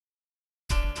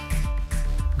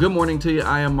Good morning to you.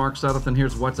 I am Mark Sudduth, and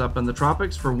here's what's up in the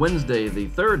tropics for Wednesday, the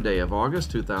 3rd day of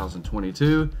August,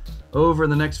 2022. Over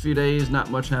the next few days, not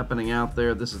much happening out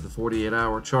there. This is the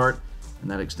 48-hour chart,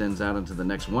 and that extends out into the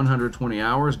next 120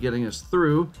 hours, getting us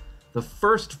through the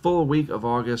first full week of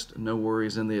August. No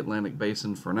worries in the Atlantic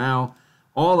Basin for now.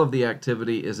 All of the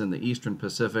activity is in the Eastern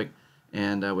Pacific,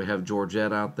 and we have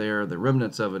Georgette out there, the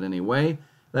remnants of it anyway.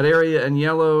 That area in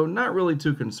yellow, not really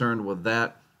too concerned with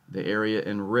that. The area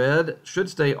in red should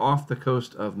stay off the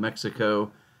coast of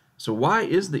Mexico. So why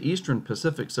is the Eastern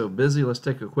Pacific so busy? Let's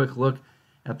take a quick look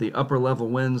at the upper level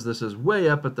winds. This is way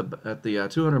up at the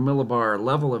 200 millibar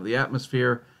level of the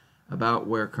atmosphere, about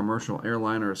where commercial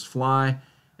airliners fly.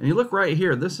 And you look right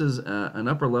here, this is an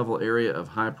upper level area of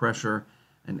high pressure,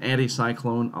 an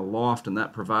anticyclone aloft, and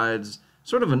that provides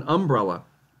sort of an umbrella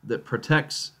that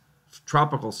protects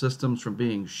tropical systems from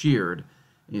being sheared.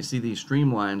 You see these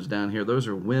streamlines down here. Those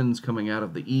are winds coming out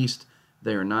of the east.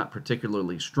 They are not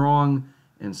particularly strong,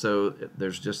 and so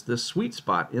there's just this sweet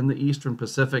spot in the Eastern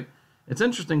Pacific. It's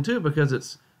interesting, too, because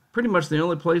it's pretty much the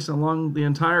only place along the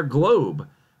entire globe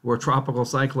where tropical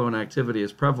cyclone activity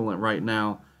is prevalent right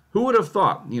now. Who would have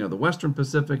thought? You know, the Western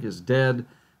Pacific is dead,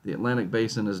 the Atlantic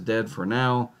Basin is dead for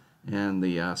now, and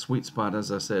the sweet spot,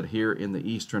 as I said, here in the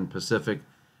Eastern Pacific,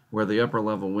 where the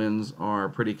upper-level winds are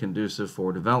pretty conducive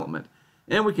for development.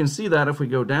 And we can see that if we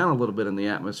go down a little bit in the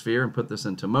atmosphere and put this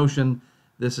into motion.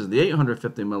 This is the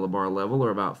 850 millibar level, or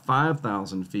about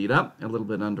 5,000 feet up, a little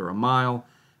bit under a mile.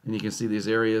 And you can see these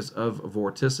areas of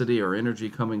vorticity or energy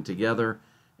coming together.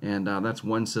 And that's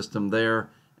one system there.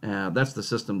 That's the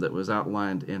system that was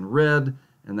outlined in red,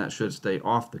 and that should stay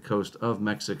off the coast of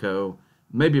Mexico,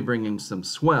 maybe bringing some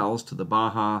swells to the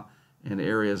Baja and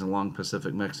areas along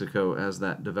Pacific Mexico as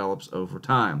that develops over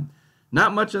time.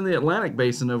 Not much in the Atlantic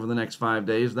Basin over the next 5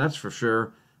 days, that's for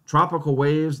sure. Tropical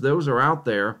waves, those are out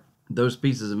there. Those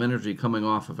pieces of energy coming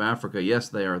off of Africa, yes,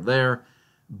 they are there,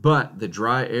 but the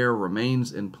dry air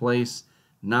remains in place,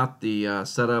 not the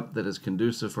setup that is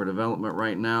conducive for development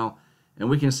right now. And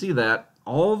we can see that,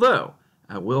 although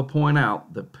I will point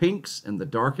out the pinks and the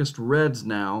darkest reds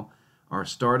now are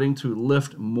starting to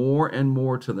lift more and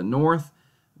more to the north.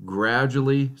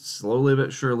 Gradually, slowly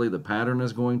but surely, the pattern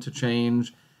is going to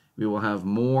change. We will have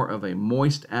more of a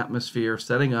moist atmosphere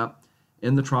setting up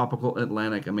in the tropical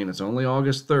Atlantic. I mean, it's only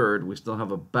August 3rd. We still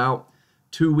have about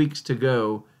 2 weeks to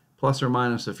go, plus or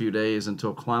minus a few days,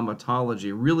 until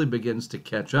climatology really begins to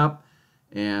catch up.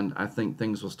 And I think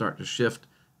things will start to shift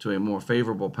to a more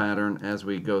favorable pattern as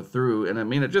we go through. And I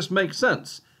mean, it just makes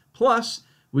sense. Plus,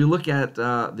 we look at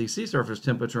the sea surface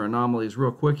temperature anomalies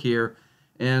real quick here.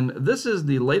 And this is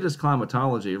the latest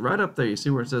climatology. Right up there, you see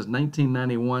where it says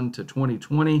 1991 to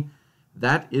 2020.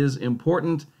 That is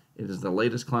important. It is the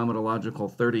latest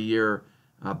climatological 30-year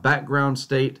background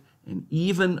state. And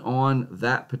even on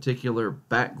that particular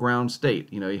background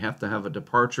state, you know, you have to have a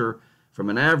departure from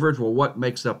an average. Well, what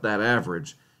makes up that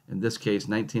average? In this case,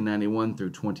 1991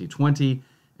 through 2020.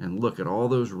 And look at all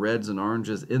those reds and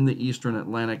oranges in the Eastern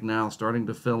Atlantic now starting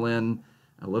to fill in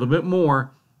a little bit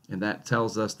more. And that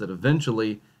tells us that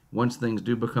eventually, once things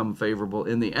do become favorable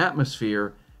in the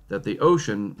atmosphere, that the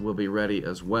ocean will be ready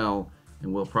as well,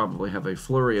 and we'll probably have a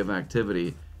flurry of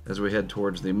activity as we head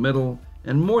towards the middle,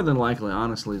 and more than likely,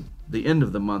 honestly, the end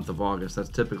of the month of August. That's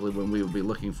typically when we will be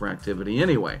looking for activity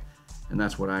anyway, and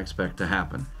that's what I expect to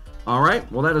happen. All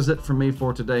right, well, that is it for me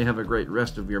for today. Have a great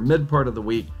rest of your mid part of the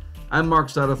week. I'm Mark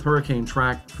Sudduth,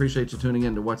 HurricaneTrack. Appreciate you tuning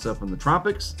in to What's Up in the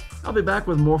Tropics. I'll be back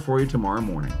with more for you tomorrow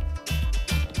morning.